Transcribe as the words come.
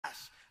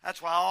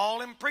That's why all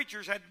them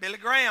preachers had Billy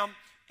Graham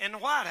in the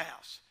White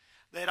House.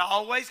 They'd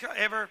always,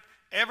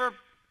 every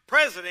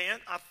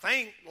president, I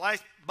think,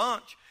 last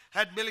bunch,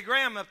 had Billy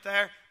Graham up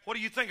there. What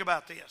do you think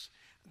about this?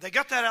 They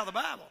got that out of the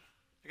Bible.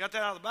 They got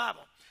that out of the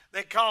Bible.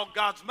 They called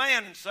God's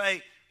man and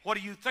say, what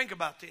do you think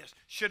about this?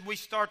 Should we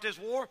start this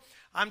war?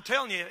 I'm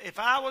telling you, if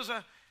I was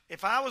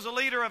a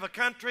leader of a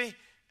country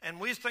and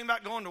we was thinking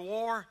about going to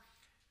war,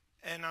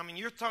 and I mean,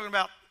 you're talking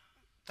about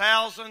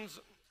thousands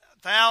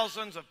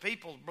of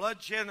people's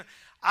bloodshed,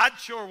 I'd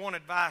sure want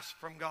advice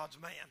from God's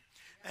man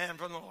and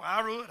from the Lord.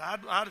 I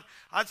would.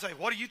 I'd say,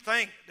 what do you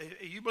think?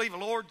 Do you believe the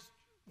Lord's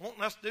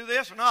wanting us to do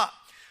this or not?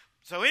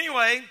 So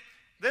anyway,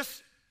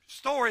 this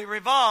story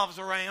revolves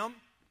around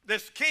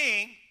this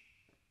king.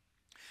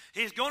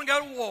 He's going to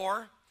go to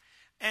war,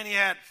 and he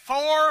had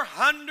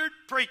 400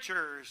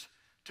 preachers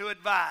to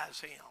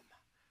advise him.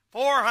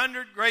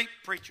 400 great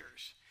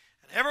preachers.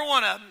 And every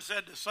one of them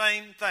said the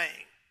same thing.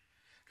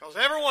 Because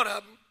every one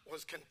of them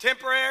was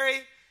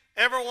contemporary.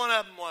 Every one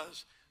of them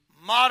was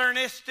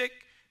modernistic.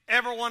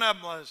 Every one of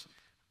them was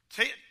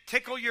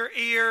tickle your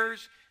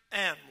ears.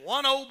 And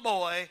one old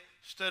boy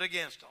stood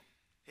against them.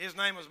 His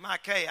name was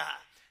Micaiah.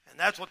 And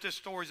that's what this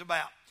story's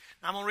about.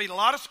 Now, I'm going to read a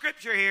lot of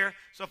scripture here,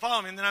 so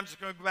follow me, and then I'm just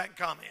going to go back and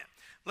comment.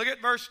 Look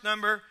at verse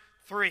number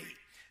 3.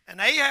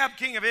 And Ahab,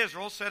 king of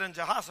Israel, said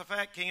unto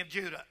Jehoshaphat, king of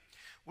Judah,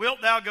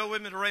 wilt thou go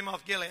with me to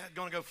Ramoth Gilead,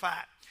 going to go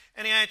fight?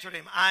 And he answered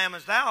him, I am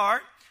as thou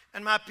art,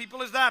 and my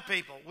people is thy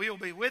people. We will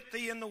be with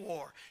thee in the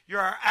war. You're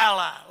our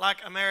ally, like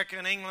America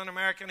and England,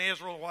 America and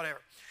Israel,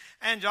 whatever.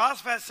 And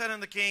Jehoshaphat said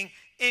unto the king,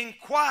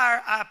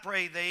 inquire, I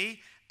pray thee,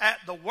 at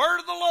the word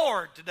of the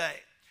Lord today.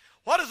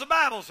 What does the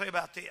Bible say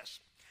about this?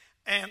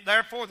 And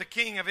therefore the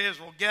king of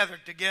Israel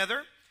gathered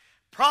together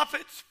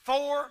prophets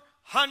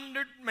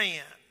 400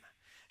 men.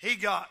 He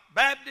got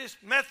Baptist,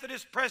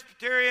 Methodist,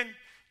 Presbyterian,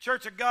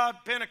 Church of God,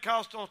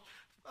 Pentecostal,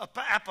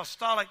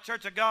 Apostolic,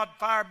 Church of God,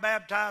 fire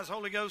baptized,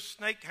 Holy Ghost,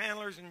 snake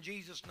handlers in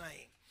Jesus'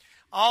 name.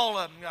 All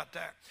of them got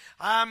there.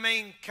 I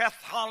mean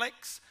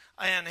Catholics,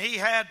 and he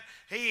had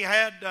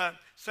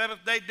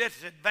Seventh-day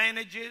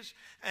Disadvantages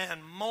and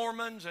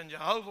Mormons and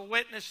Jehovah's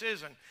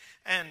Witnesses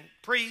and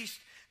priests.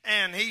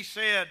 And he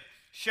said,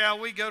 shall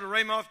we go to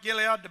Ramoth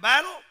Gilead to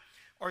battle,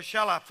 or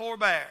shall I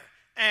forbear?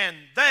 And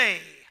they,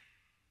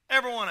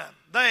 every one of them,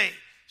 they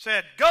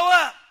said, go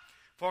up,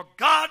 for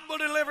God will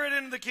deliver it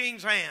into the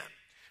king's hand.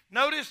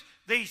 Notice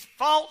these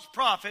false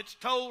prophets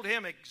told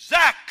him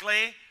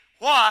exactly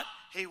what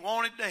he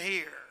wanted to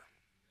hear.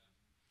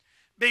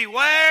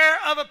 Beware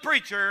of a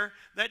preacher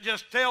that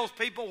just tells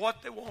people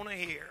what they want to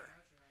hear.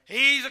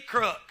 He's a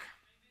crook.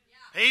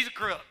 He's a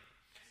crook.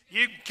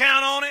 You can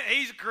count on it,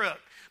 he's a crook.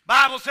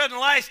 Bible said in the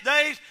last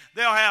days,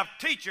 they'll have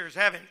teachers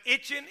having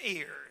itching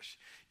ears.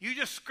 You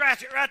just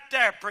scratch it right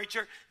there,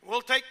 preacher.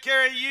 We'll take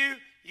care of you.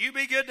 You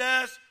be good to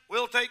us.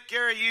 We'll take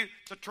care of you.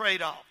 It's a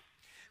trade-off.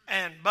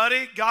 And,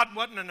 buddy, God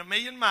wasn't in a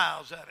million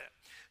miles of it.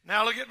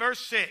 Now look at verse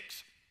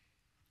 6.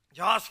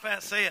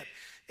 Jehoshaphat said,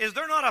 is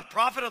there not a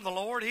prophet of the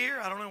Lord here?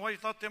 I don't know what you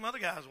thought them other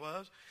guys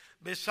was.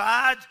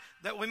 Besides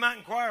that we might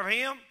inquire of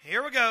him.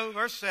 Here we go,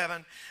 verse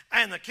 7.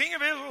 And the king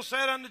of Israel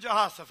said unto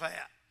Jehoshaphat,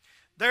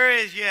 there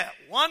is yet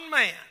one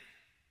man,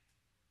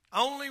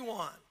 only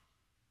one,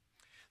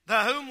 the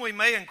whom we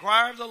may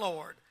inquire of the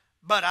Lord,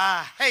 but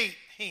I hate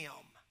him.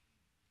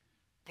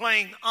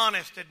 Plain,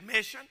 honest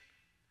admission.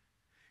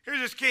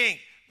 Here's this king.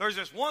 There's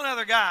this one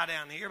other guy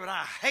down here, but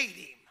I hate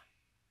him.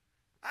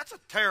 That's a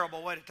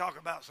terrible way to talk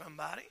about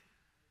somebody.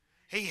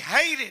 He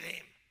hated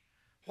him.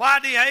 Why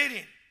did he hate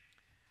him?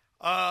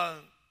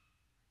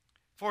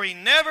 For he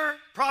never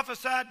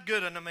prophesied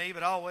good unto me,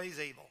 but always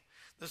evil.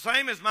 The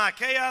same as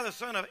Micaiah, the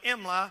son of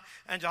Imlah.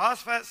 And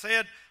Jehoshaphat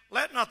said,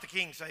 let not the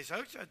king say so.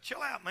 He said,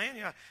 chill out, man.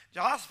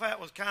 Jehoshaphat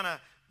was kind of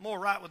more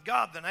right with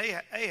God than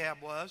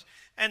Ahab was.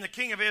 And the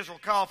king of Israel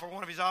called for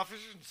one of his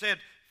officers and said,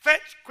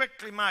 fetch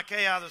quickly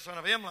Micaiah, the son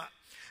of Imlah.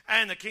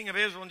 And the king of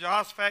Israel and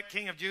Jehoshaphat,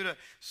 king of Judah,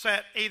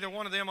 sat either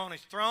one of them on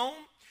his throne,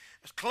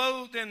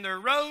 clothed in their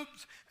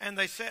robes, and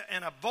they sat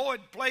in a void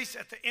place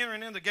at the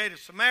entering in the gate of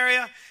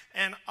Samaria,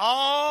 and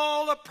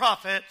all the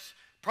prophets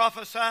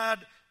prophesied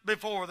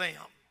before them.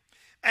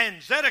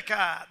 And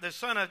Zedekiah, the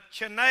son of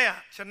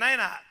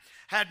Chenaanah,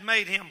 had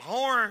made him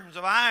horns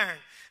of iron,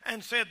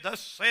 and said,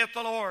 thus saith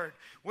the Lord,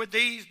 with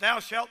these thou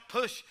shalt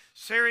push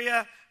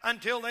Syria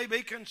until they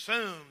be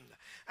consumed.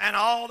 And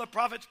all the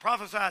prophets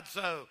prophesied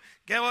so.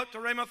 Go up to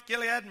Ramoth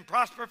Gilead and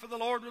prosper, for the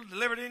Lord will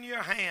deliver it in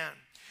your hand.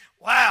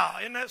 Wow,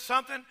 isn't that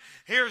something?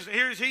 Here's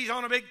he's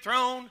on a big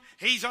throne.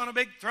 He's on a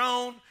big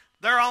throne.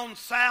 They're on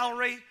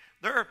salary.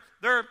 They're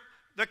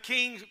the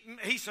kings.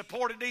 He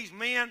supported these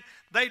men.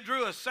 They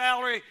drew a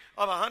salary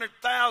of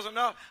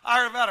 $100,000. I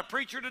heard about a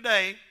preacher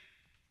today.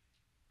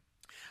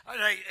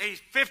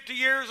 He's 50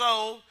 years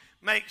old,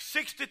 makes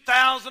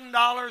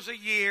 $60,000 a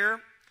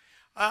year.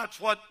 That's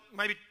what,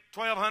 maybe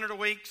 $1,200 a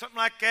week, something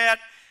like that,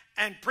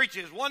 and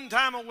preaches one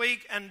time a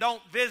week and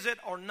don't visit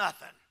or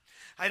nothing.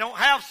 They don't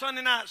have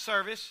Sunday night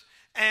service,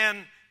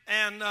 and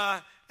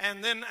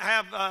and then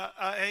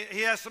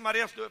he has somebody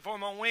else do it for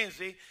him on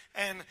Wednesday,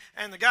 and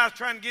the guy's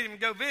trying to get him to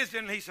go visit,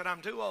 and he said,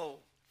 I'm too old.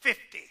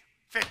 50.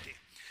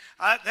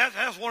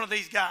 That's one of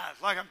these guys,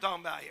 like I'm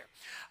talking about here.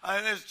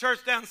 There's a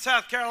church down in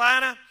South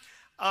Carolina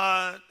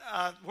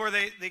where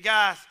the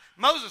guy,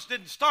 Moses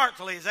didn't start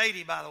till he was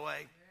 80, by the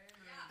way.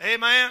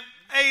 Amen.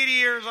 80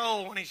 years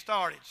old when he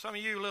started. Some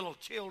of you little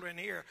children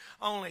here,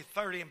 only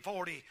 30 and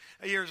 40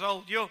 years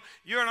old,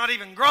 you're not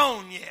even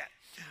grown yet.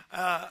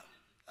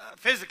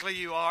 Physically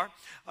you are.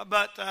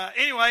 But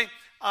anyway,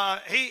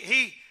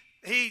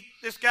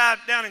 this guy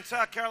down in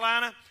South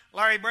Carolina,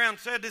 Larry Brown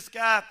said this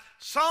guy,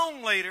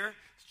 song leader,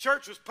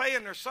 church was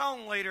paying their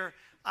song leader,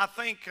 I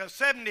think,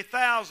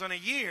 $70,000 a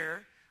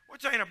year,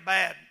 which ain't a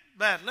bad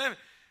living,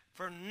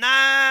 for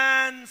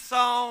 9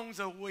 songs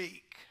a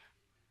week.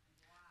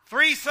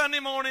 3 Sunday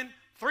morning,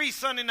 3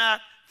 Sunday night,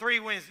 3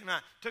 Wednesday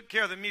night. Took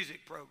care of the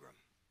music program.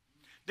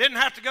 Didn't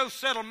have to go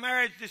settle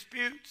marriage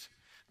disputes.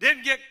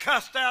 Didn't get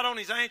cussed out on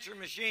his answering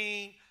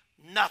machine.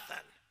 Nothing.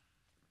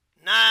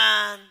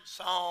 9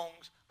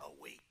 songs a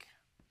week.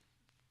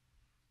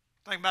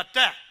 Think about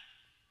that.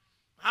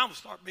 I'm going to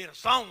start being a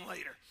song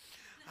leader.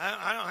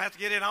 I don't have to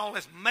get in all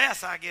this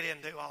mess I get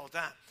into all the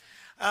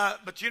time.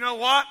 But you know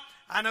what?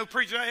 I know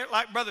preachers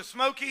like Brother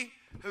Smokey,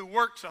 who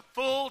works a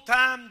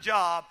full-time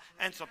job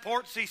and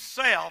supports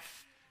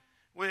himself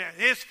with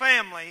his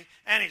family,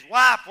 and his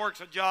wife works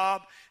a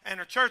job, and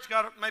her church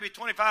got maybe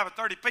 25 or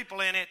 30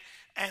 people in it,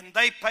 and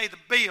they pay the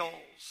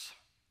bills.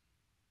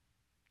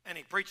 And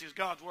he preaches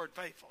God's word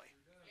faithfully.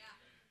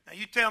 Yeah. Now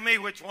you tell me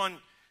which one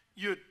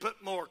you'd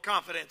put more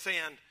confidence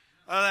in.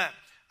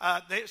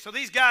 So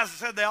these guys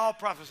said they all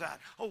prophesied.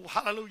 Oh,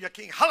 hallelujah,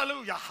 King.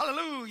 Hallelujah,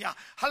 hallelujah,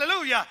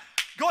 hallelujah.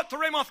 Go up to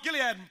Ramoth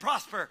Gilead and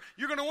prosper.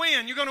 You're going to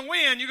win. You're going to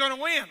win. You're going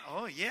to win.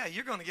 Oh, yeah,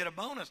 you're going to get a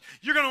bonus.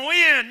 You're going to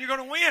win. You're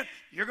going to win.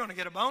 You're going to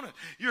get a bonus.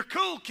 You're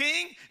cool,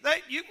 King.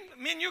 You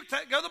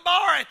go to the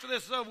bar after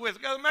this is over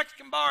with. Go to the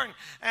Mexican bar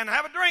and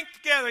have a drink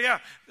together. Yeah,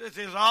 this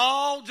is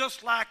all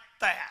just like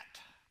that.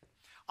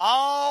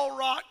 All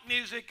rock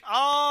music,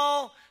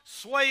 all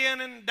swaying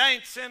and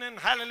dancing and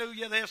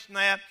hallelujah, this and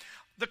that.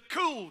 The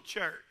cool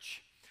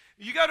church.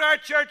 You go to our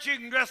church, you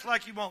can dress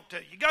like you want to.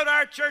 You go to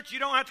our church, you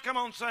don't have to come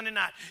on Sunday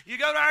night. You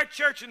go to our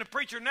church, and the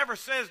preacher never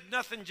says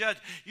nothing, judge.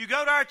 You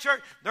go to our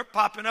church, they're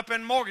popping up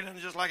in Morgan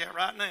just like that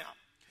right now.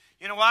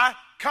 You know why?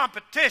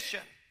 Competition.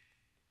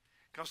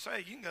 Because say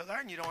you can go there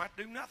and you don't have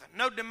to do nothing.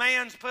 No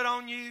demands put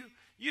on you.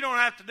 You don't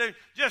have to do.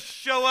 Just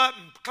show up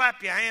and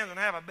clap your hands and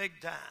have a big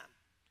time.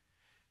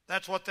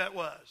 That's what that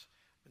was.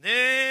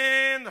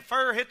 Then the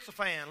fur hits the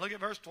fan. Look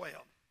at verse 12.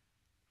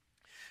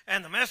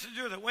 And the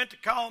messenger that went to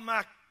call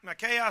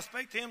Micaiah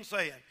spake to him,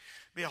 saying,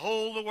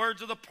 Behold, the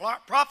words of the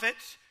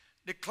prophets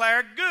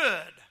declare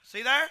good.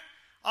 See there?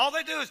 All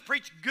they do is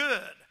preach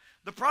good.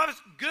 The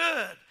prophets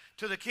good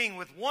to the king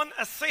with one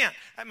assent.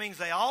 That means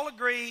they all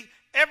agree.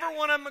 Every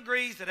one of them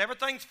agrees that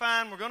everything's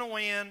fine. We're going to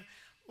win.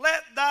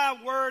 Let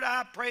thy word,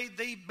 I pray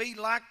thee, be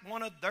like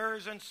one of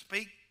theirs, and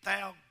speak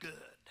thou good.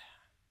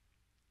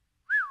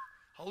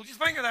 Hold your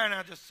finger there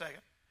now just a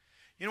second.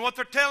 You know what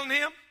they're telling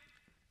him?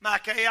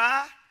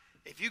 Micaiah,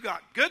 if you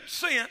got good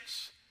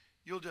sense,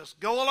 you'll just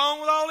go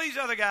along with all these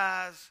other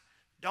guys.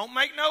 Don't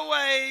make no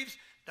waves.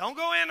 Don't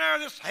go in there,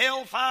 this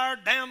hellfire,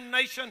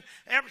 damnation,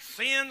 every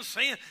sin.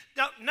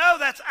 No,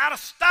 that's out of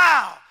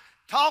style.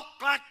 Talk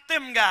like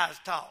them guys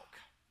talk.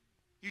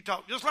 You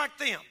talk just like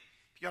them.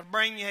 You got to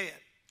bring your head.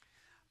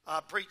 I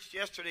preached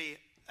yesterday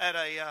at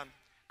a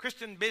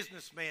Christian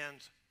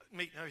businessman's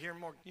meeting over here in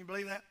Morgan. Can you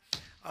believe that?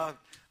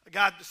 A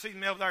guy see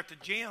me over there at the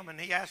gym, and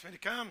he asked me to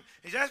come.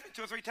 He's asked me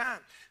 2 or 3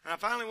 times. And I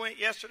finally went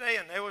yesterday,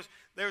 and there was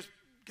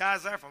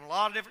guys there from a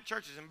lot of different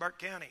churches in Burke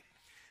County.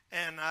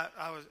 And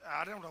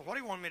I don't know what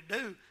he wanted me to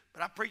do,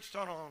 but I preached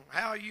on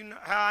how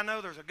I know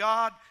there's a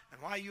God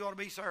and why you ought to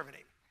be serving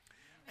him.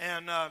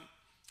 And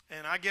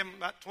I gave him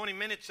about 20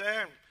 minutes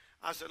there, and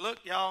I said, look,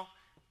 y'all,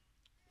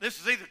 this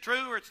is either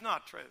true or it's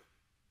not true.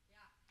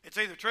 Yeah. It's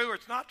either true or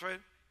it's not true.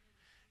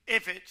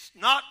 If it's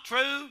not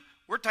true,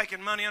 we're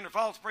taking money under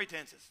false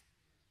pretenses.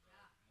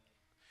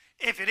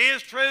 Yeah. If it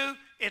is true,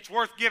 it's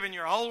worth giving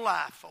your whole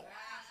life for.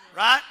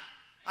 Right?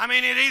 I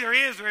mean, it either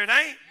is or it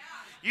ain't.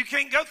 You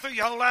can't go through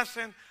your whole life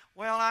saying,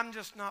 well, I'm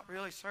just not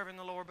really serving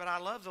the Lord, but I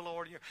love the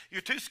Lord.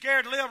 You're too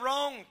scared to live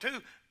wrong, too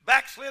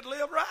backslid to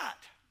live right.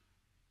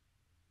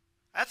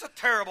 That's a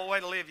terrible way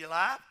to live your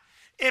life.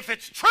 If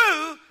it's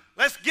true,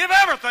 let's give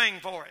everything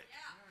for it.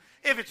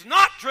 Yeah. If it's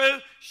not true,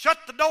 shut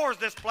the doors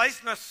of this place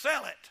and let's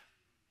sell it.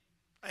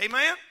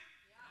 Amen? Yeah.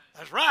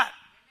 That's right.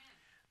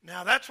 Amen.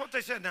 Now, that's what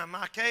they said. Now,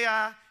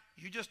 Micaiah,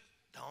 you just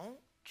don't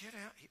get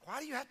out. Why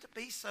do you have to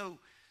be so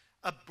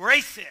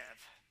abrasive?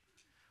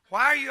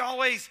 Why are you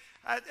always,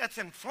 that's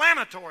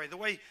inflammatory, the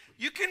way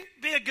you can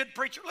be a good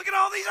preacher. Look at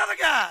all these other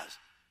guys.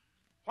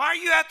 Why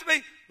do you have to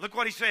be? Look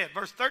what he said,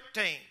 verse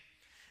 13.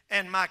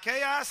 And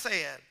Micaiah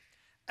said,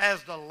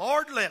 as the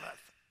Lord liveth,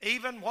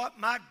 even what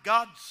my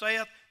God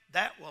saith,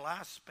 that will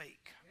I speak.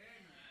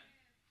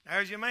 Amen.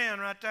 There's your man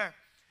right there.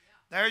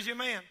 There's your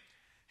man.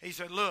 He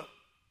said, look,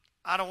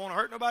 I don't want to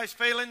hurt nobody's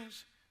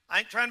feelings. I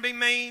ain't trying to be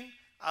mean.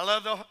 I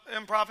love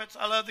them prophets.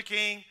 I love the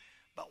king.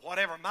 But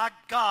whatever my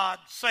God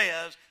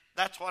says,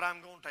 that's what I'm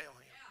going to tell him.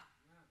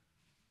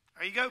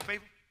 There you go,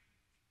 people.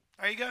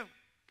 There you go.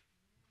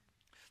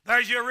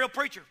 There's your real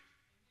preacher.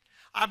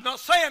 I'm not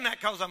saying that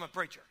because I'm a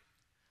preacher.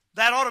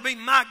 That ought to be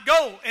my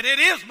goal, and it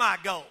is my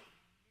goal.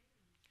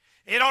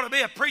 It ought to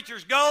be a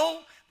preacher's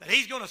goal that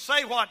he's going to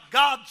say what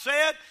God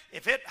said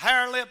if it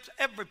hair-lips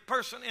every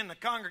person in the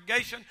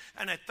congregation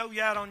and they throw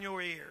you out on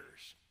your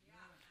ears.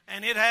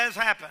 And it has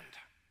happened.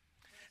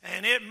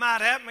 And it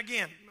might happen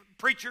again.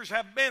 Preachers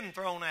have been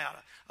thrown out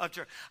of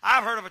church.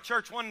 I've heard of a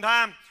church one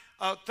time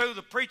threw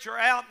the preacher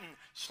out and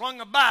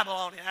slung a Bible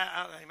on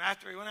him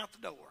after he went out the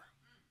door.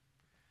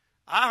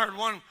 I heard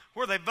one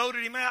where they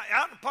voted him out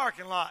in the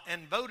parking lot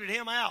and voted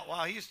him out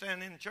while he's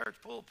standing in the church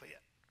pulpit.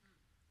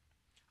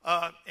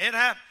 It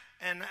happened.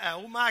 And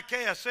old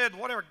Micaiah said,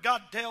 whatever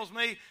God tells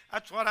me,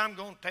 that's what I'm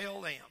going to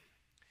tell them.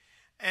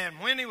 And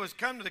when he was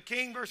come to the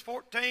king, verse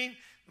 14,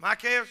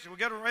 Micaiah, shall we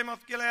go to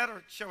Ramoth Gilead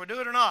or shall we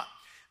do it or not?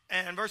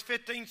 And verse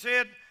 15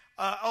 said,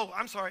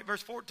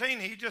 verse 14,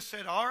 he just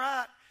said, all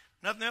right,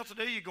 nothing else to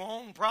do, you go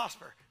on and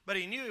prosper. But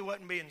he knew he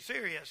wasn't being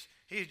serious.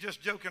 He was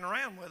just joking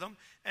around with them.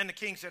 And the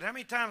king said, how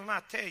many times am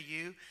I tell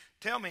you,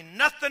 tell me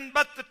nothing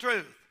but the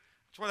truth?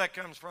 That's where that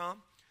comes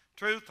from.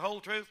 Truth, the whole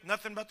truth,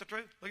 nothing but the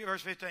truth. Look at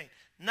verse 15.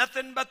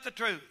 Nothing but the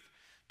truth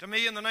to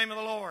me in the name of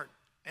the Lord.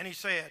 And he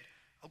said,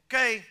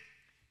 okay,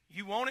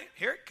 you want it?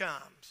 Here it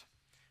comes.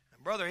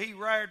 And brother, he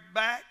reared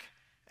back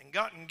and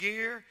got in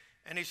gear.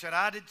 And he said,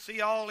 I did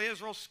see all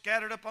Israel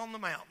scattered up on the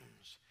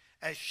mountains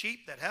as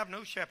sheep that have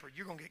no shepherd.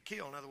 You're going to get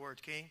killed, in other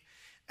words, king.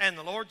 And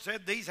the Lord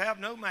said, these have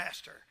no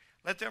master.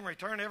 Let them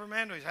return every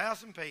man to his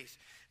house in peace.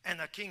 And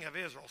the king of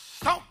Israel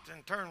stomped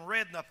and turned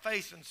red in the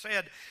face and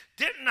said,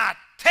 didn't I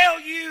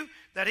tell you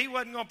that he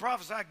wasn't going to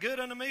prophesy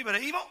good unto me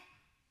but evil?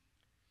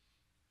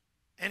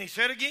 And he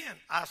said again,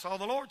 I saw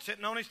the Lord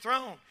sitting on his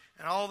throne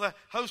and all the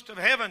host of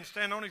heaven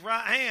stand on his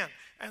right hand.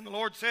 And the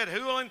Lord said,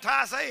 who will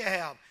entice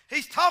Ahab?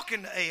 He's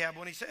talking to Ahab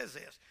when he says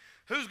this.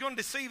 Who's going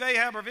to deceive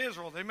Ahab of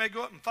Israel? They may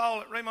go up and fall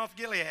at Ramoth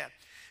Gilead.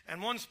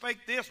 And one spake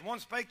this, one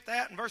spake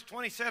that. And verse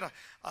 20 said,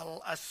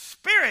 a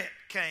spirit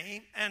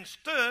came and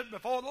stood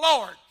before the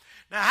Lord.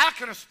 Now, how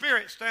can a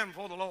spirit stand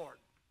before the Lord?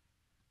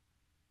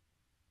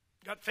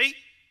 Got feet?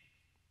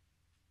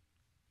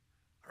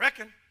 I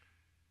reckon.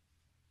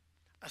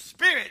 A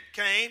spirit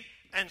came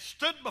and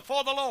stood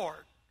before the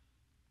Lord.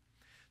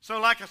 So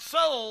like a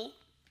soul,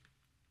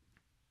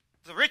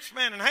 the rich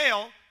man in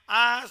hell,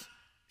 eyes,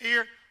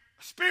 ear,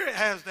 a spirit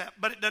has that,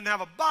 but it doesn't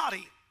have a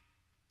body.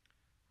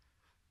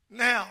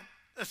 Now,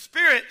 the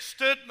spirit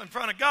stood in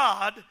front of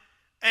God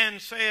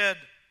and said,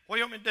 what do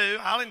you want me to do?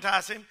 I'll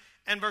entice him.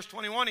 And verse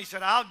 21, he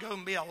said, I'll go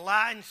and be a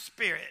lying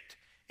spirit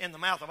in the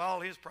mouth of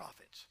all his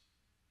prophets.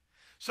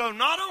 So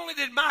not only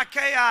did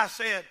Micaiah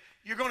said,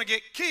 you're going to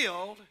get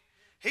killed,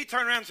 he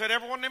turned around and said,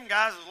 every one of them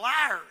guys is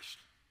liars.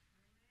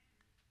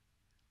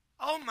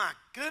 Oh my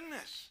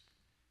goodness.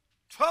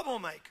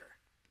 Troublemaker,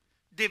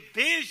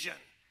 division,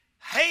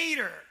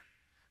 hater,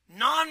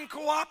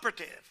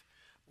 non-cooperative,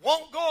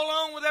 won't go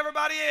along with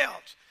everybody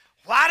else.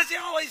 Why does he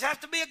always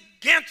have to be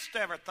against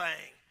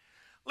everything?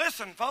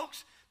 Listen,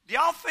 folks, do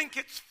y'all think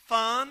it's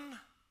fun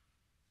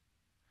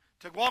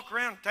to walk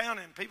around town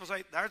and people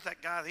say, there's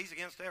that guy, he's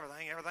against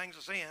everything, everything's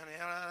a sin.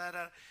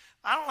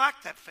 I don't like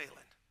that feeling.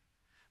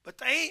 But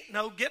they ain't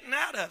no getting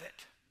out of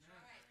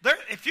it.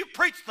 If you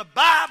preach the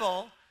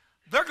Bible,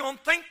 they're going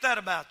to think that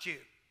about you.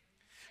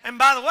 And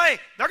by the way,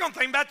 they're going to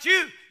think about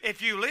you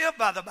if you live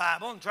by the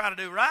Bible and try to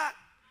do right.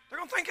 They're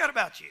going to think that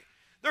about you.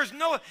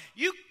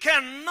 You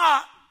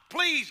cannot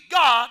please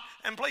God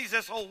and please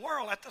this whole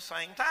world at the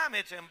same time.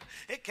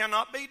 It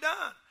cannot be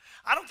done.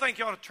 I don't think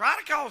you ought to try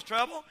to cause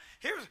trouble.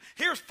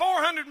 Here's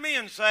 400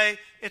 men say,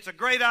 it's a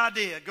great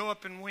idea. Go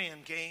up and win,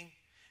 king.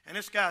 And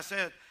this guy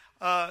said,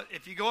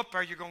 if you go up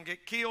there, you're going to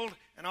get killed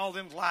and all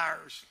them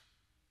liars.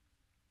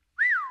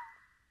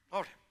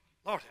 Lord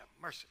have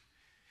mercy.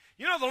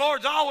 You know, the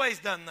Lord's always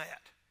done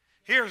that.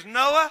 Here's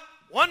Noah,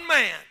 one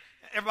man.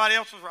 Everybody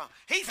else was wrong.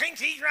 He thinks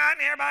he's right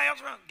and everybody else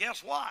is wrong.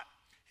 Guess what?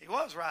 He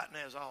was right and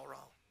they was all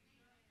wrong.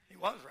 He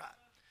was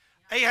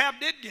right. Ahab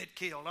did get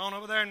killed. On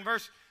over there in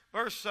verse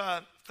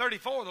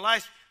 34, the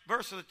last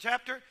verse of the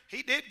chapter,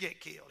 he did get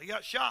killed. He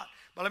got shot.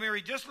 But let me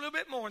read just a little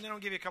bit more and then I'll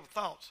give you a couple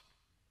thoughts.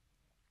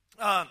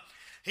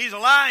 He's a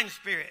lying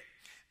spirit.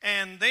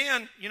 And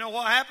then, you know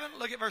what happened?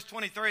 Look at verse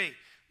 23.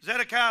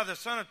 Zedekiah, the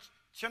son of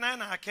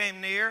Chenaanah, came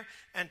near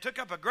and took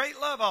up a great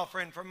love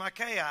offering for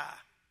Micaiah.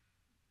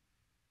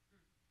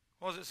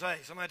 What does it say?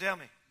 Somebody tell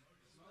me.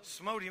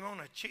 Smote him on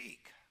the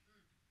cheek.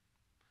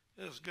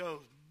 This goes,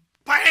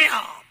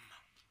 bam!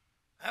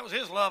 That was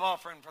his love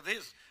offering for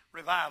his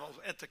revivals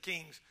at the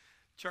king's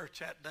church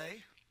that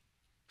day.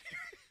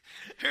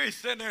 Here he's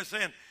sitting there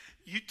saying,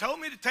 you told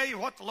me to tell you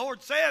what the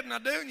Lord said, and I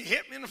do, and you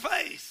hit me in the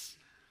face.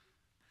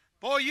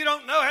 Boy, you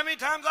don't know how many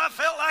times I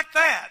felt like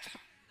that.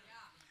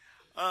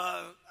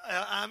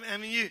 I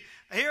mean,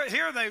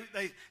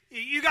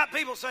 you got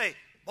people say,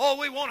 boy,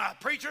 we want a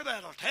preacher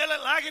that'll tell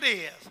it like it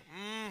is.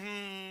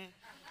 Mm-hmm.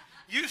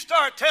 You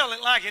start telling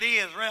it like it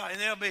is, right,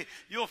 and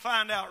you'll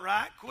find out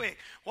right quick.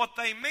 What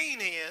they mean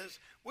is,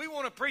 we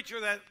want a preacher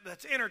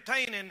that's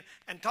entertaining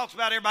and talks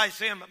about everybody's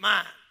sin but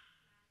mine.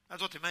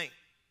 That's what they mean.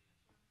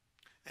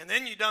 And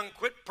then you done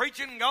quit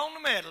preaching and gone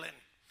to meddling.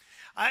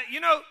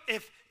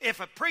 If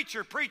a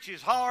preacher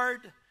preaches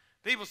hard,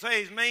 people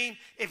say he's mean.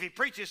 If he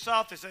preaches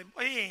soft, they say,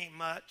 well, he ain't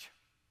much.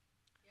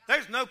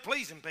 There's no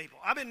pleasing people.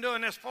 I've been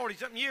doing this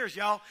 40-something years,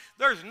 y'all.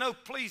 There's no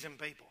pleasing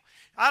people.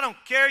 I don't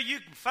care. You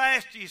can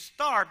fast till you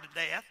starve to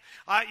death.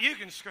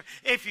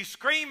 If you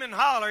scream and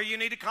holler, you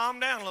need to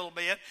calm down a little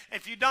bit.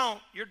 If you don't,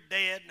 you're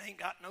dead and ain't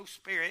got no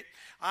spirit.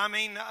 I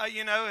mean,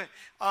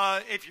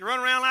 if you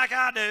run around like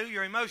I do,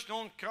 you're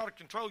emotional and try to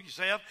control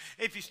yourself.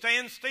 If you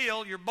stand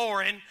still, you're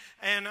boring.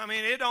 And, I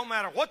mean, it don't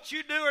matter what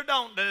you do or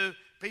don't do,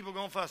 people are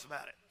going to fuss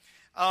about it.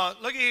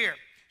 Look at here.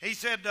 He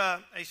said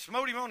they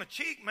smote him on the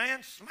cheek,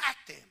 man,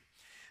 smacked him.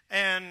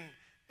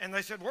 And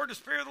they said, where'd the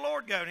Spirit of the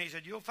Lord go? And he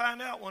said, you'll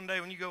find out one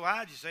day when you go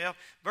hide yourself.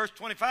 Verse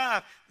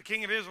 25, the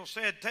king of Israel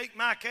said, take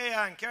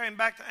Micaiah and carry him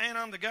back to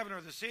Anan, the governor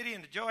of the city,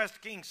 and to Joash the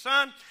king's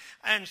son,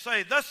 and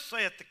say, thus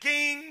saith the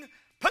king,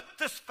 put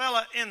this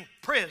fella in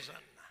prison.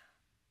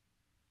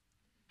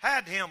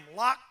 Had him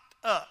locked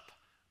up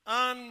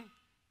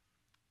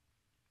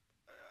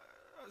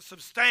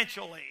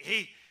unsubstantially.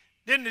 He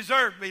didn't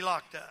deserve to be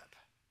locked up.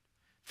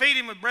 Feed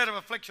him with bread of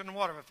affliction and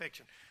water of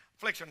affliction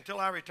until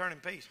I return in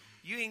peace.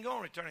 You ain't going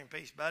to return in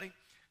peace, buddy.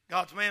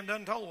 God's man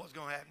doesn't tell what's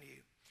going to happen to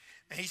you.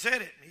 And he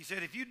said it. He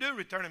said, if you do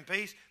return in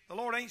peace, the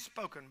Lord ain't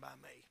spoken by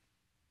me.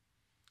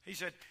 He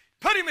said,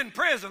 put him in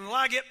prison until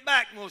I get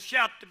back and we'll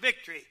shout the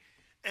victory.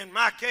 And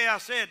Micaiah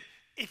said,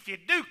 if you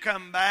do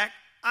come back,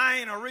 I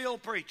ain't a real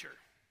preacher.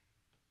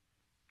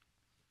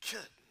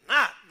 Good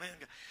night, man.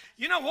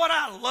 You know what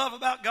I love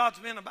about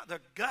God's men? About the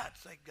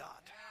guts they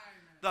got.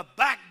 The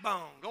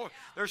backbone.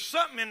 There's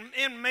something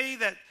in me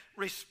that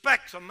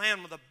respects a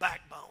man with a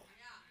backbone.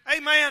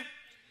 Amen.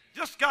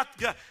 Just got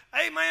the,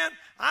 amen.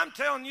 I'm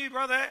telling you,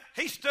 brother,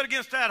 he stood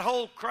against that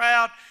whole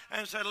crowd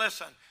and said,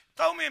 listen,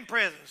 throw me in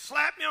prison,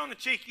 slap me on the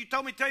cheek. You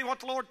told me to tell you what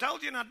the Lord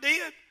told you, and I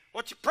did.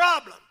 What's your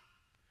problem?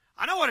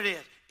 I know what it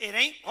is. It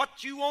ain't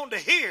what you want to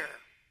hear.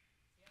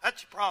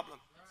 That's your problem.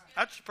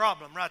 That's your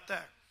problem right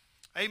there.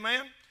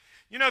 Amen.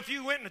 You know, if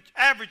you went in an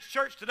average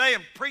church today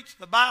and preached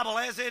the Bible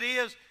as it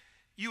is,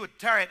 you would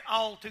tear it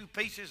all to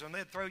pieces and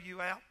they'd throw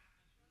you out.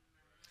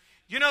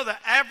 You know,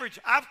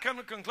 I've come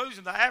to the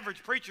conclusion the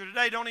average preacher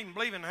today don't even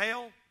believe in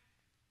hell.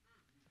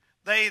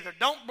 They either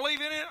don't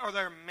believe in it or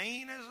they're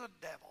mean as a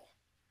devil.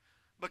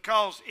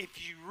 Because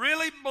if you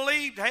really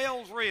believed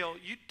hell's real,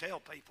 you'd tell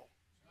people.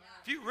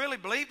 If you really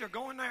believed they're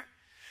going there.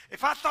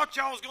 If I thought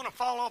y'all was going to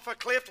fall off a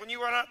cliff when you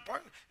were out,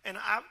 and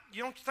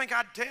you don't think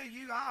I'd tell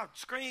you? I'd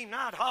scream,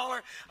 I'd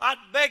holler, I'd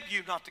beg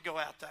you not to go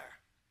out there.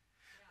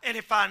 And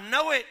if I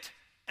know it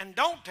and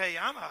don't tell you,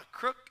 I'm a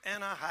crook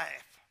and a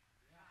half.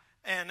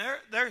 And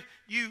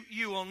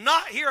you will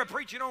not hear a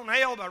preaching on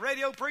hell by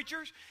radio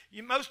preachers.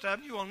 Most of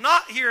them, you will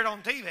not hear it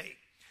on TV.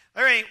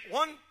 There ain't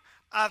one,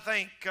 I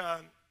think,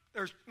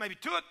 there's maybe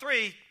 2 or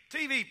 3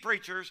 TV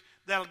preachers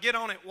that'll get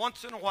on it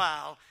once in a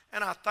while,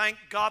 and I thank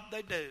God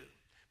they do.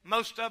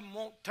 Most of them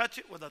won't touch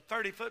it with a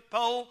 30-foot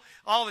pole.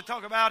 All they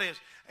talk about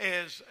is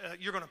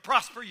you're going to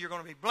prosper, you're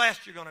going to be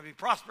blessed, you're going to be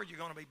prospered, you're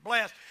going to be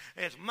blessed.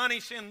 It's money,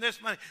 send this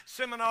money.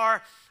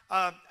 Seminar,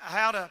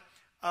 how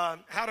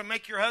to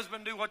make your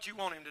husband do what you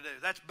want him to do.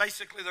 That's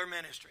basically their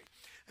ministry.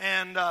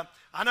 And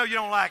I know you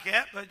don't like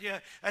that, but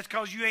yeah, that's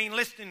because you ain't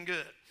listening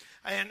good.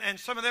 And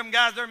some of them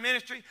guys, their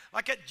ministry,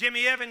 like that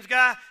Jimmy Evans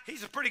guy,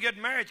 he's a pretty good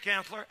marriage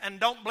counselor and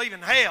don't believe in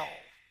hell.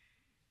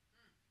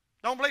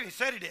 Don't believe he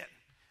said he did.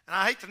 And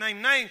I hate to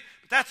name names,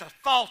 but that's a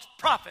false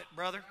prophet,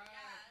 brother.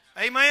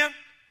 Yeah. Amen?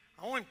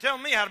 I want him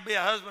telling me how to be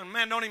a husband.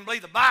 Man, don't even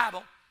believe the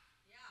Bible.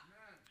 Yeah.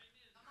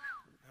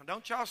 Now,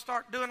 don't y'all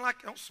start doing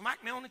like, don't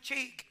smack me on the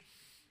cheek.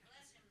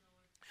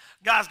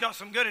 Guy's got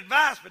some good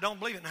advice, but don't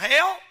believe in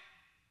hell.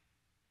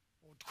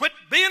 Well, quit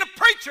being a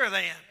preacher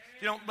then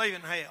if you don't believe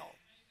in hell.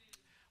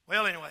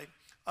 Well, anyway,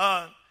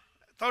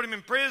 throw him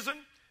in prison.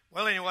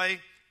 Well,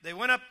 anyway, they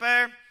went up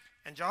there,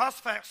 and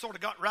Jehoshaphat sort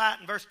of got right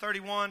in verse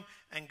 31,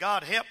 and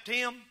God helped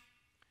him.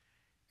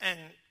 And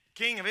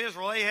king of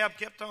Israel, Ahab,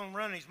 kept on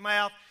running his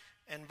mouth.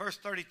 And verse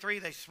 33,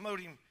 they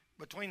smote him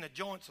between the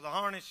joints of the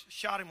harness,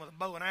 shot him with a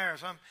bow and arrow or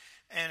something,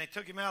 and they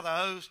took him out of the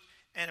host.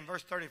 And in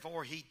verse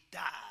 34, he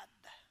died.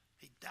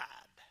 He died.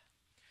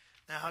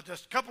 Now,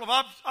 just a couple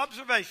of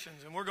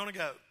observations, and we're going to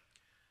go.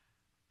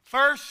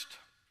 First,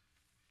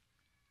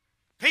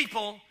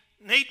 people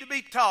need to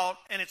be taught,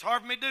 and it's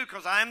hard for me to do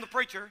because I am the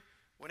preacher.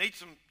 We need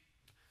some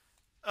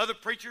other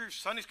preachers,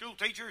 Sunday school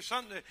teachers,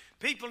 something.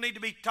 People need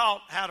to be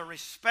taught how to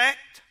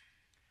respect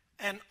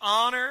and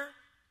honor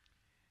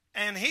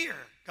and hear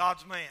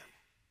God's man.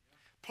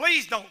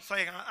 Please don't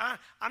say,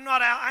 I'm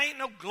not out. I ain't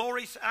no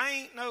glory. I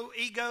ain't no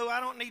ego. I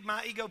don't need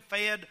my ego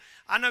fed.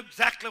 I know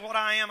exactly what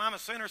I am. I'm a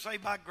sinner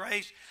saved by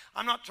grace.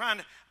 I'm not trying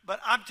to, but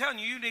I'm telling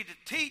you, you need to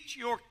teach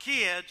your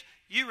kids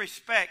you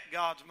respect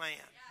God's man.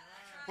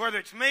 whether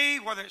it's me,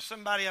 whether it's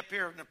somebody up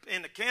here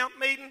in the camp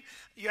meeting.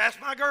 You ask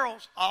my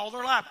girls all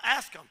their life.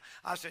 Ask them.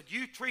 I said,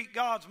 you treat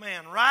God's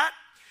man right.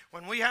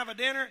 When we have a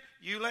dinner,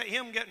 you let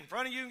him get in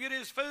front of you and get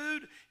his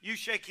food. You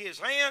shake his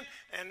hand,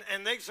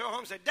 and they go home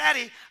and say,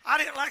 Daddy, I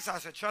didn't like that. I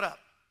said, shut up.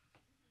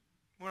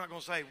 We're not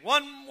going to say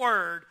one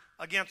word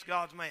against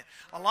God's man.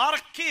 A lot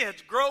of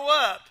kids grow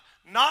up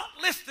not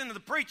listening to the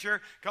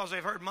preacher because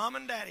they've heard mom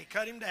and daddy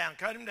cut him down,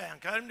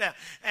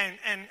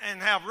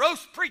 and have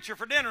roast preacher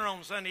for dinner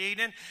on Sunday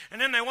evening,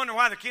 and then they wonder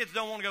why the kids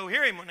don't want to go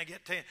hear him when they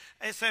get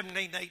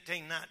 17,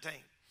 18, 19.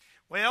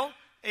 Well,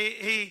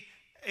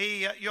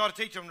 you ought to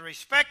teach them to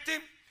respect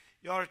him.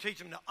 You ought to teach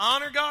them to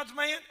honor God's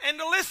man and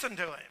to listen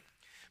to him.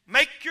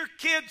 Make your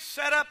kids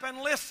sit up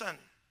and listen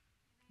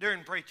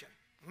during preaching.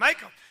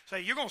 Make them.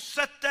 Say, you're going to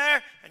sit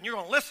there and you're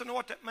going to listen to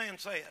what that man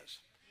says.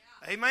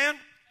 Yeah. Amen?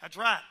 That's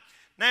right.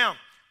 Now,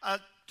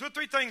 2 or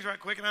 3 things right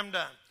quick and I'm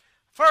done.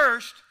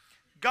 First,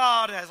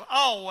 God has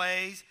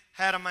always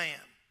had a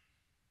man.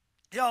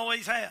 He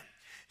always had.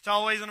 It's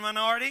always in a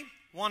minority,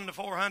 1 to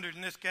 400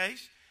 in this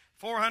case.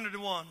 400 to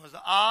 1 was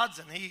the odds,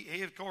 and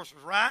he of course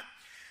was right.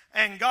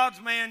 And God's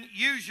man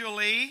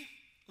usually,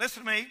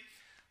 listen to me,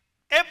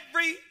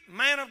 every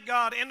man of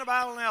God in the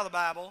Bible and out of the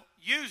Bible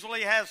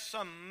usually has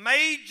some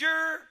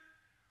major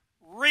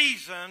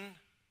reason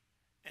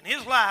in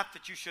his life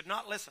that you should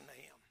not listen to him.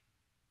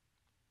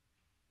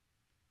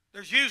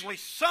 There's usually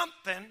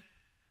something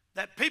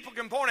that people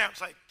can point out and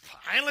say,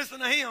 I ain't listening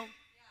to him. Yeah.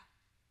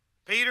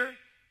 Peter,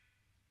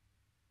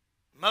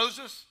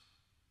 Moses,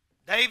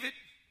 David,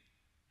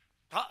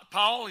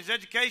 Paul, his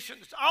education.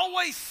 It's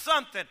always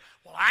something.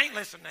 Well, I ain't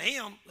listening to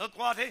him. Look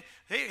what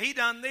he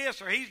done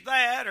this, or he's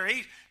that, or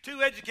he's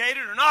too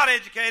educated or not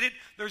educated.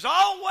 There's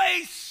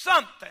always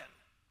something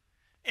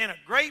in a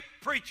great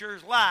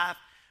preacher's life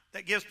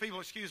that gives people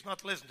an excuse not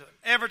to listen to him.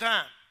 Every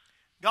time.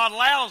 God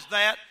allows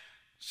that,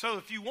 so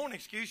if you want an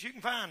excuse, you can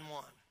find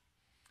one.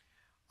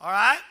 All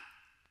right?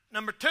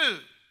 Number 2,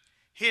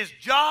 his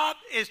job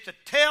is to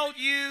tell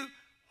you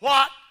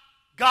what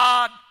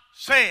God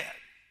said.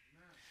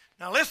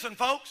 Now listen,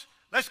 folks,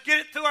 let's get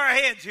it through our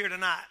heads here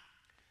tonight.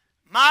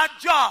 My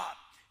job,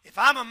 if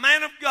I'm a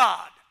man of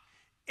God,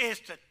 is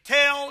to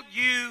tell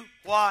you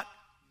what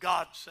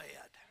God said.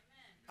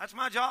 That's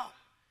my job.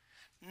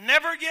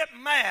 Never get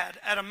mad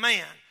at a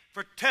man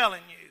for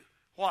telling you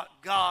what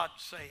God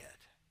said.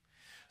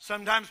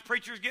 Sometimes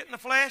preachers get in the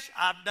flesh.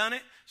 I've done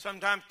it.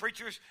 Sometimes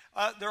preachers,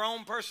 their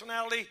own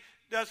personality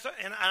does so,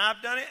 and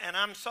I've done it, and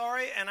I'm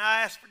sorry, and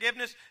I ask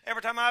forgiveness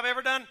every time I've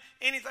ever done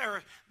anything,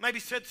 or maybe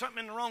said something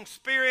in the wrong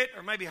spirit,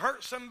 or maybe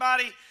hurt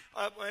somebody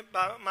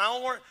by my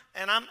own word,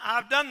 and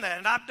I've done that,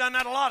 and I've done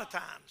that a lot of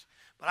times.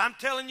 But I'm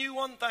telling you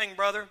one thing,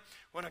 brother.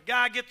 When a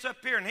guy gets up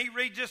here and he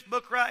reads this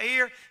book right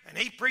here, and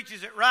he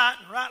preaches it right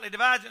and rightly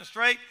divides it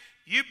straight,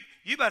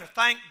 you better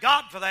thank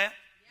God for that.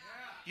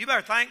 Yeah. You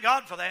better thank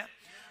God for that. Yeah.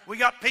 We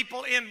got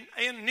people in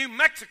New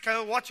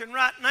Mexico watching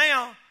right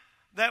now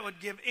that would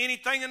give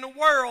anything in the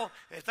world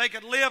if they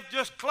could live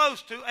just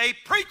close to a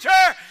preacher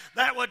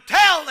that would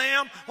tell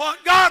them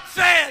what God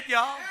said,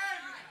 y'all.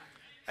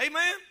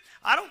 Amen?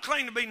 I don't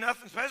claim to be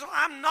nothing special.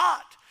 I'm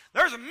not.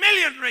 There's a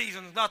million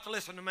reasons not to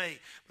listen to me.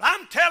 But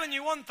I'm telling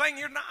you one thing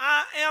here,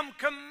 I am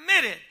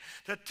committed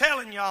to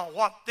telling y'all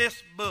what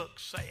this book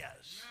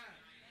says.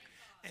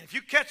 And if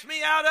you catch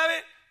me out of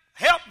it,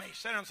 help me.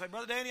 Sit down and say,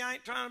 Brother Danny, I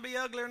ain't trying to be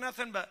ugly or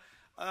nothing, but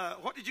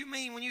what did you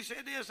mean when you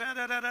said this?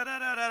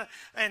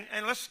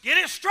 And let's get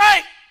it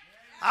straight.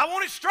 I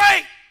want it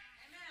straight.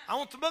 I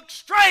want the book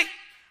straight.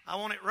 I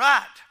want it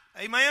right.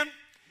 Amen?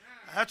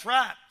 That's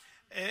right.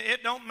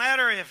 It don't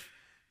matter if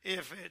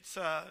it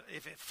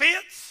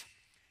fits.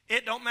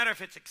 It don't matter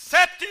if it's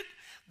accepted.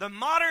 The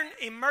modern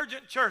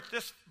emergent church,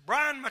 this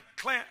Bryan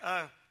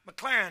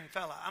McClurg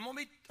fella, I'm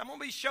gonna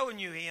be showing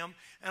you him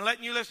and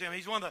letting you listen to him.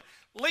 He's one of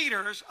the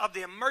leaders of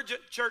the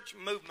emergent church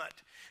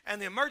movement.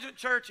 And the emergent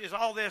church is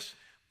all this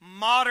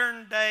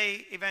modern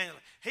day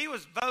evangelism. He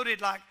was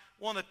voted like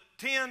one of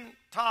the 10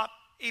 top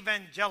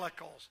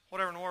evangelicals,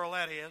 whatever in the world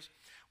that is.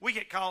 We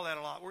get called that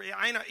a lot.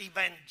 I ain't an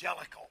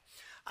evangelical.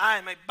 I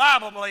am a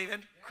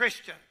Bible-believing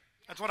Christian.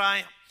 That's what I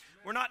am.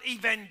 We're not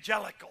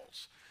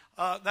evangelicals.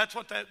 That's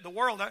what the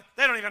world,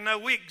 they don't even know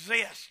we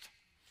exist.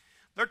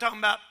 They're talking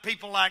about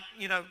people like,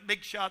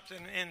 big shots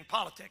in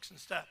politics and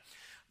stuff.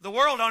 The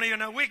world don't even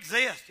know we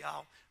exist,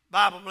 y'all.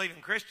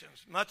 Bible-believing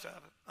Christians, most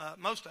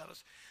of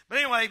us. But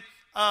anyway,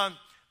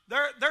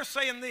 they're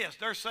saying this.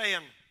 They're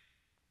saying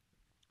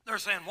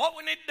what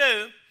we need to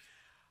do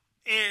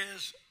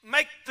is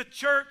make the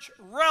church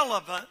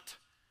relevant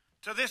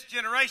to this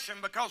generation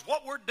because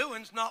what we're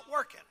doing is not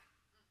working.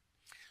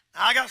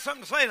 Now, I got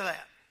something to say to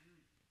that.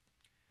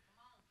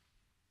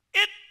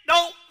 It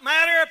don't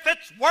matter if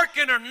it's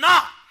working or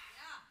not.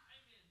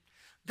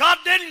 God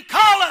didn't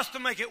call us to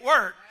make it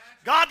work.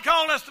 God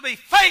called us to be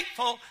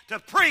faithful to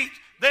preach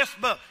this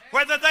book.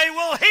 Whether they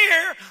will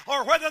hear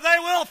or whether they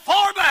will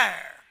forbear.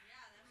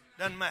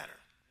 Doesn't matter.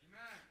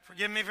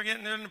 Forgive me for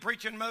getting in the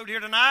preaching mode here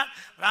tonight,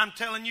 but I'm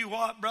telling you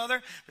what, brother,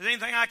 if there's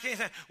anything I can't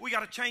say, we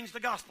got to change the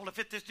gospel to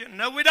fit this.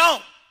 No, we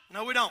don't.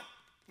 No, we don't.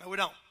 No, we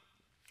don't.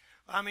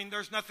 I mean,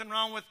 there's nothing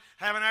wrong with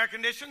having air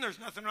conditioning. There's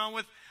nothing wrong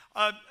with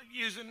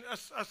using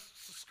a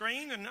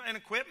screen and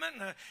equipment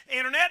and the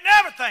internet and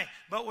everything.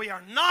 But we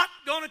are not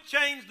going to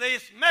change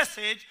this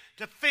message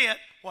to fit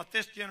what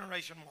this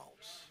generation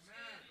wants.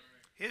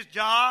 His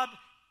job,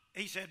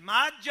 he said,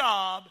 my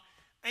job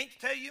ain't to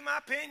tell you my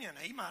opinion.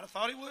 He might have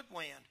thought he would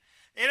win.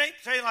 It ain't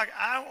to tell you like,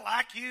 I don't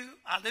like you,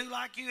 I do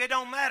like you. It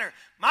don't matter.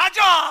 My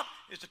job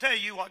is to tell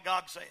you what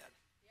God said.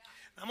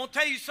 I'm going to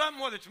tell you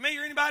something, whether it's me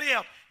or anybody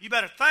else. You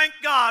better thank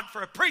God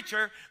for a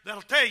preacher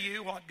that'll tell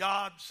you what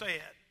God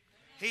said.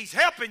 He's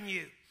helping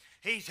you.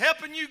 He's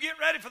helping you get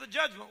ready for the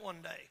judgment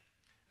one day.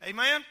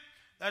 Amen?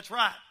 That's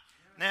right.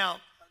 Now,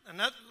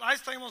 another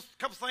last thing, a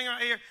couple things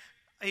right here.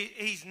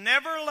 He's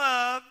never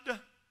loved,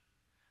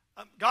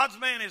 God's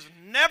man is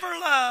never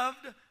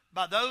loved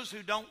by those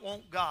who don't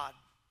want God.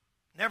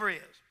 Never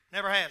is.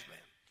 Never has been.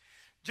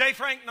 J.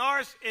 Frank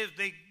Norris is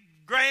the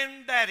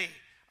granddaddy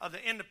of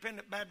the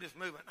independent Baptist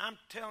movement. I'm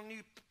telling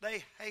you,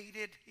 they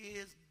hated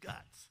his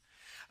guts.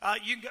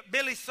 You got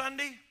Billy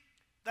Sunday.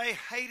 They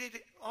hated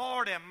it.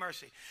 Lord have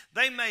mercy.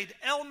 They made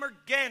Elmer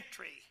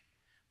Gantry,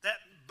 that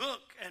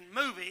book and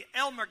movie,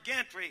 Elmer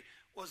Gantry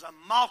was a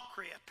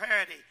mockery, a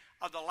parody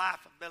of the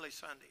life of Billy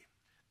Sunday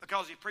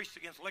because he preached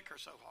against liquor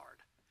so hard.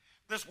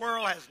 This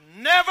world has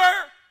never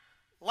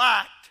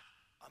liked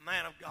a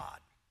man of God.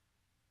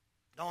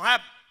 Don't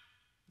happen.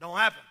 Don't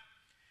happen.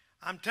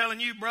 I'm telling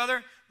you,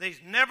 brother,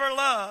 he's never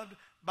loved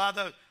by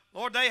the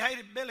Lord. They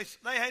hated Billy.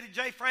 They hated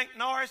J. Frank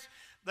Norris.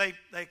 They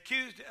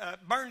accused,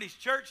 burned his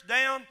church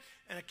down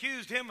and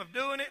accused him of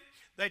doing it.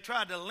 They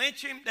tried to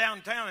lynch him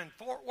downtown in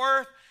Fort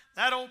Worth.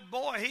 That old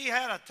boy, he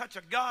had a touch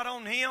of God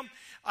on him.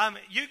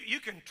 You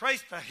can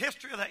trace the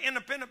history of the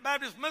independent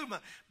Baptist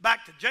movement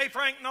back to J.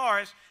 Frank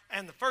Norris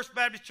and the First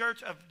Baptist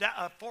Church of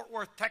Fort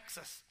Worth,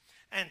 Texas,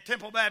 and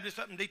Temple Baptist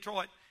up in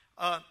Detroit,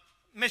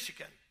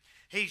 Michigan.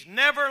 He's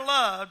never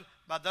loved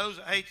by those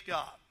that hate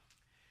God.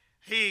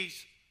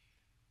 He's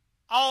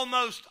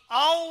almost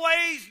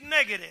always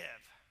negative,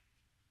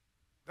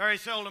 very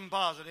seldom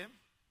positive.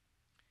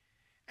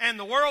 And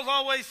the world's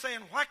always saying,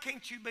 why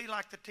can't you be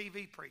like the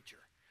TV preacher?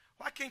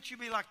 Why can't you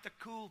be like the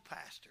cool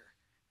pastor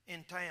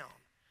in town?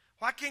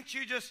 Why can't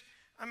you just,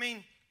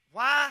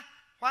 why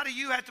do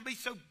you have to be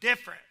so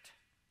different?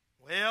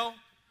 Well,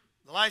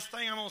 the last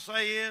thing I'm going to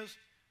say is,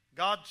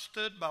 God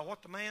stood by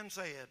what the man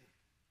said.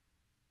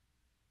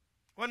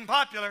 Wasn't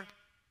popular,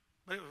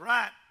 but it was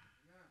right.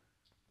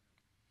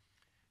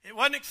 It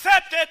wasn't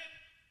accepted,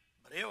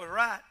 but it was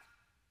right.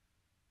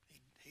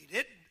 He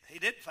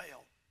did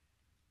fail.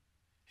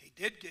 He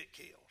did get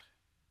killed.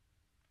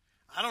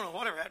 I don't know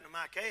whatever happened to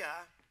Mike Ai.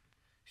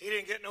 He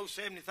didn't get no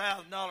 $70,000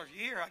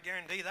 a year, I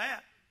guarantee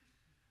that.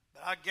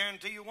 But I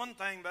guarantee you one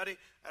thing, buddy.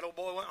 That old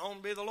boy went home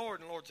to be the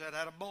Lord, and the Lord said,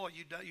 "Atta boy,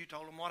 you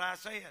told him what I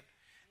said."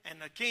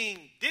 And the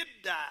king did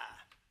die.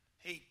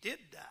 He did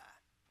die.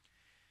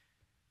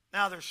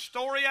 Now, there's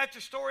story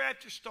after story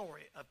after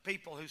story of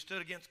people who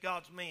stood against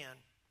God's men.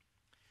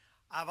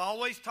 I've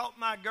always taught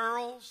my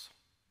girls,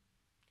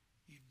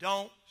 you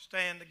don't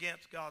stand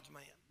against God's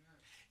man.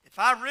 If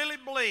I really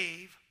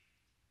believe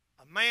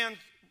a man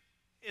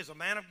is a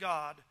man of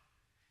God,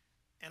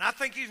 and I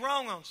think he's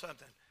wrong on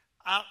something,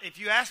 if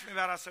you ask me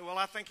about it, I say, well,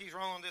 I think he's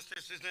wrong on this, but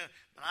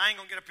I ain't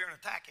going to get up here and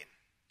attack him.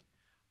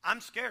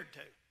 I'm scared to.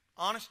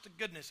 Honest to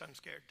goodness, I'm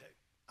scared to.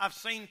 I've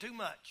seen too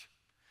much.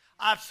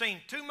 I've seen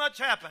too much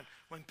happen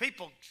when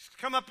people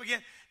come up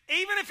against,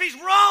 even if he's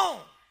wrong,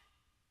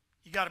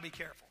 you got to be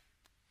careful.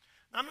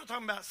 I'm not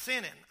talking about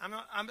sinning.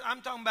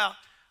 I'm talking about,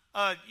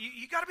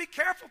 you got to be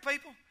careful,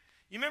 people.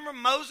 You remember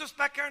Moses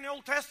back there in the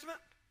Old Testament?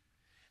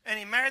 And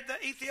he married the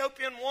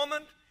Ethiopian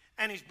woman,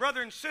 and his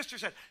brother and sister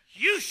said,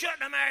 you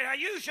shouldn't have married her,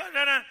 you shouldn't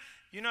have done.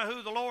 You know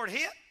who the Lord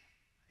hit?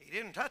 He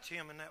didn't touch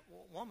him and that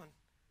woman.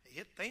 He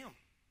hit them.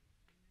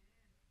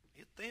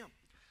 Hit them.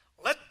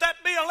 Let that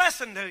be a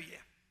lesson to you.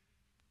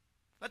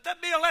 Let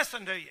that be a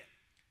lesson to you.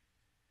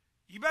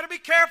 You better be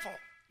careful.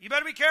 You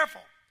better be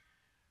careful.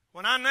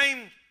 When I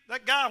named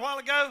that guy a while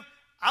ago,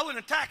 I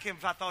wouldn't attack him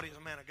if I thought he was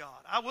a man of God.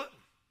 I wouldn't.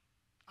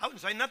 I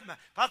wouldn't say nothing about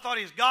it. If I thought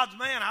he was God's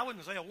man, I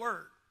wouldn't say a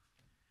word.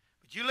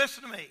 But you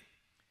listen to me.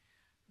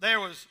 There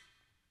was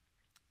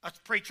a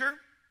preacher,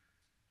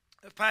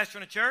 a pastor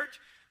in a church,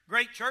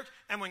 great church,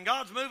 and when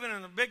God's moving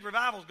and the big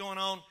revival's going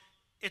on,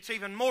 it's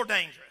even more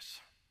dangerous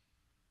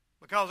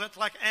because it's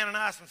like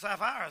Ananias and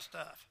Sapphira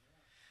stuff.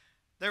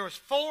 There was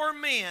 4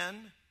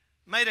 men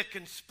made a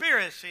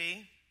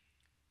conspiracy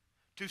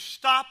to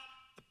stop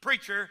the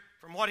preacher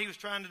from what he was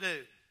trying to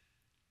do.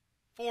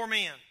 4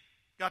 men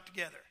got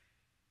together.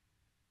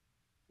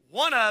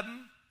 One of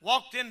them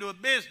walked into a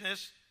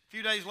business a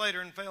few days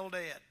later and fell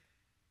dead.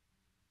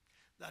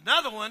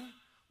 Another one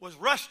was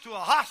rushed to a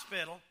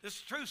hospital. This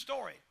is a true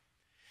story.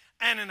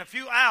 And in a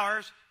few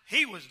hours,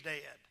 he was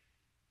dead.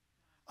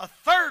 A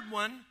third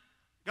one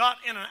got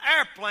in an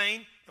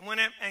airplane and went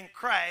in and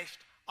crashed,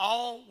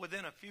 all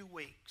within a few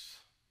weeks.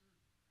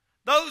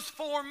 Those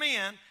 4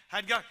 men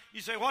had got,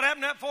 you say, what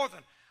happened to that 4th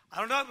one? I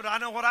don't know, but I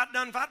know what I'd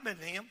done if I'd been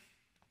him.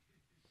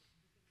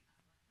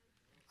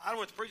 I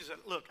went to the preacher and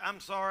said, look, I'm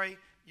sorry.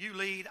 You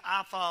lead.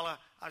 I follow.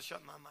 I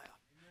shut my mouth.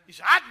 He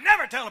said, I'd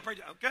never tell a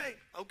preacher. Okay.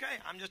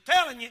 I'm just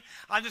telling you.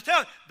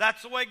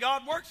 That's the way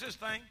God works this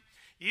thing.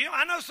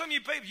 I know some of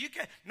you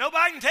people,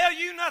 nobody can tell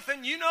you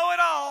nothing. You know it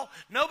all.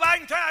 Nobody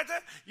can tell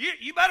you.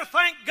 You better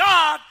thank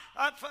God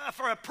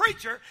for a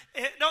preacher.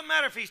 It doesn't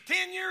matter if he's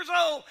 10 years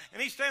old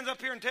and he stands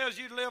up here and tells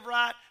you to live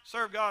right,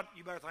 serve God,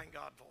 you better thank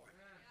God for it.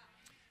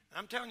 And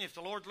I'm telling you, if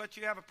the Lord lets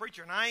you have a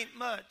preacher, and I ain't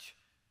much,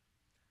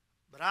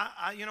 but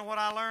you know what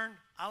I learned?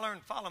 I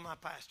learned to follow my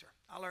pastor.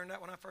 I learned that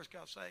when I first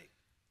got saved.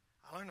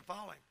 I learned to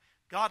follow him.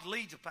 God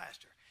leads a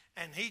pastor,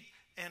 and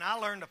I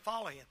learned to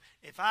follow him.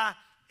 If I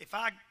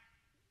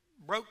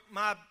broke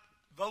my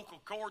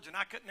vocal cords and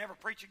I could never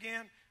preach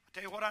again, I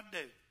tell you what I'd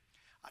do.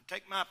 I'd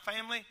take my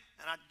family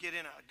and I'd get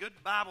in a good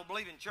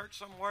Bible-believing church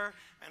somewhere,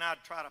 and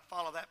I'd try to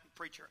follow that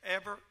preacher,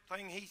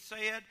 everything he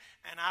said,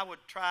 and I would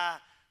try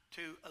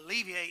to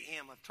alleviate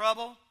him of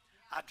trouble.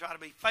 I'd try to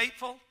be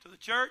faithful to the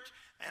church,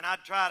 and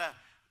I'd try to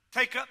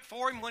take up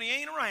for him when he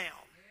ain't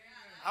around.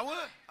 I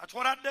would. That's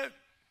what I'd do.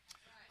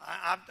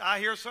 I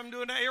hear some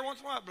doing that here once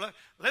in a while. But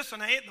listen,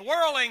 the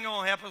world ain't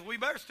going to help us. We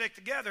better stick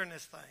together in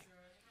this thing.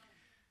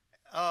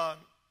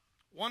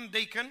 One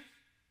deacon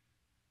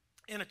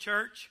in a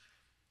church,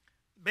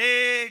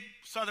 big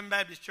Southern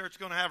Baptist church, is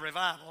going to have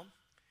revival.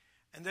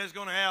 And there's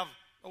going to have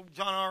old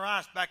John R.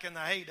 Rice back in the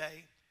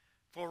heyday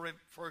for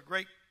a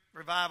great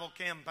revival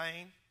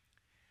campaign.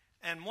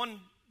 And one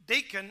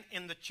deacon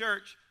in the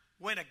church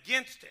went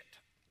against it.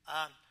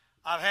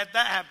 I've had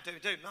that happen to me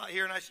too. Not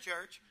here in this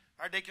church.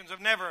 Our deacons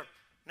have never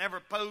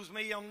opposed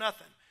me on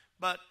nothing.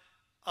 But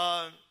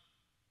at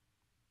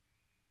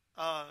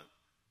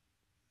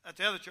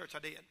the other church I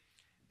did.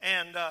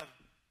 And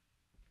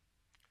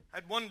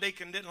had one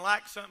deacon didn't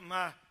like something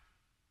I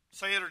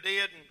said or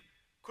did and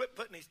quit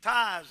putting his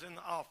tithes in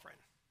the offering.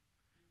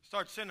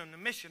 Started sending them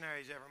to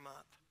missionaries every month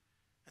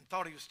and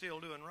thought he was still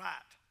doing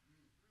right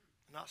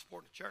and not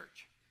supporting the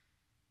church.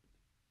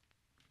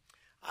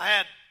 I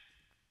had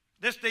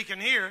this deacon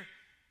here,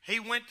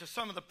 he went to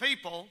some of the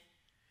people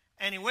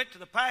and he went to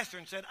the pastor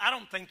and said, I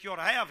don't think you ought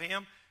to have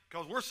him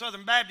because we're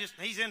Southern Baptist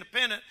and he's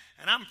independent,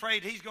 and I'm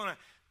afraid he's going to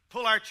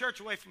pull our church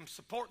away from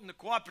supporting the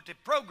cooperative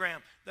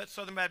program that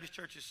Southern Baptist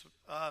churches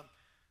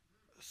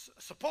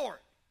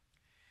support.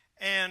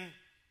 And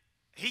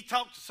he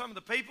talked to some of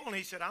the people and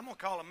he said, I'm going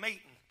to call a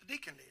meeting. The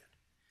deacon did.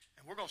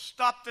 And we're going to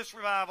stop this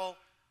revival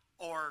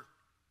or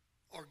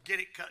get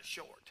it cut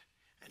short.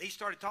 And he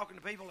started talking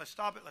to people, let's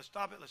stop it.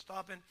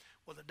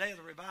 Well, the day of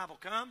the revival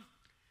come,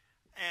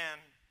 and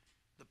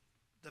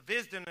the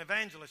visiting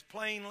evangelist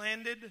plane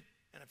landed,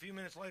 and a few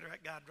minutes later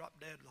that guy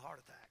dropped dead with a heart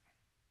attack.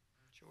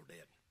 Sure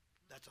did.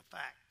 That's a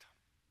fact.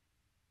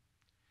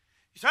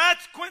 You say,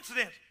 that's a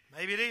coincidence.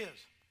 Maybe it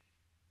is.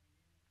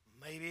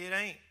 Maybe it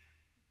ain't.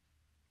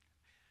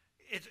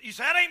 You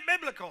say, that ain't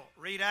biblical.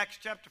 Read Acts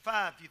chapter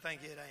 5 if you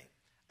think it ain't.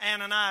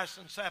 Ananias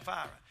and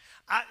Sapphira.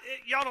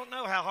 Y'all don't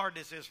know how hard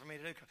this is for me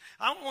to do.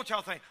 I don't want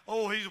y'all to think,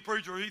 oh, he's a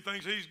preacher. He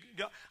thinks he's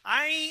God.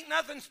 I ain't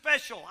nothing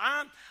special.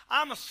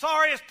 I'm the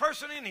sorriest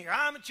person in here.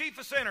 I'm a chief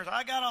of sinners.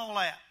 I got all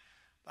that.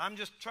 But I'm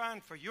just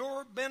trying for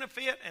your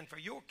benefit and for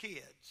your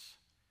kids.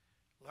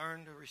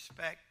 Learn to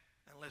respect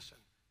and listen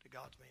to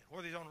God's men.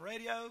 Whether he's on the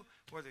radio,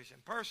 whether he's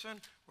in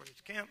person, whether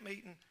it's camp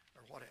meeting,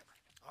 or whatever.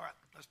 All right,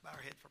 let's bow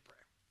our head for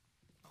prayer.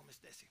 Oh, Miss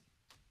Desi.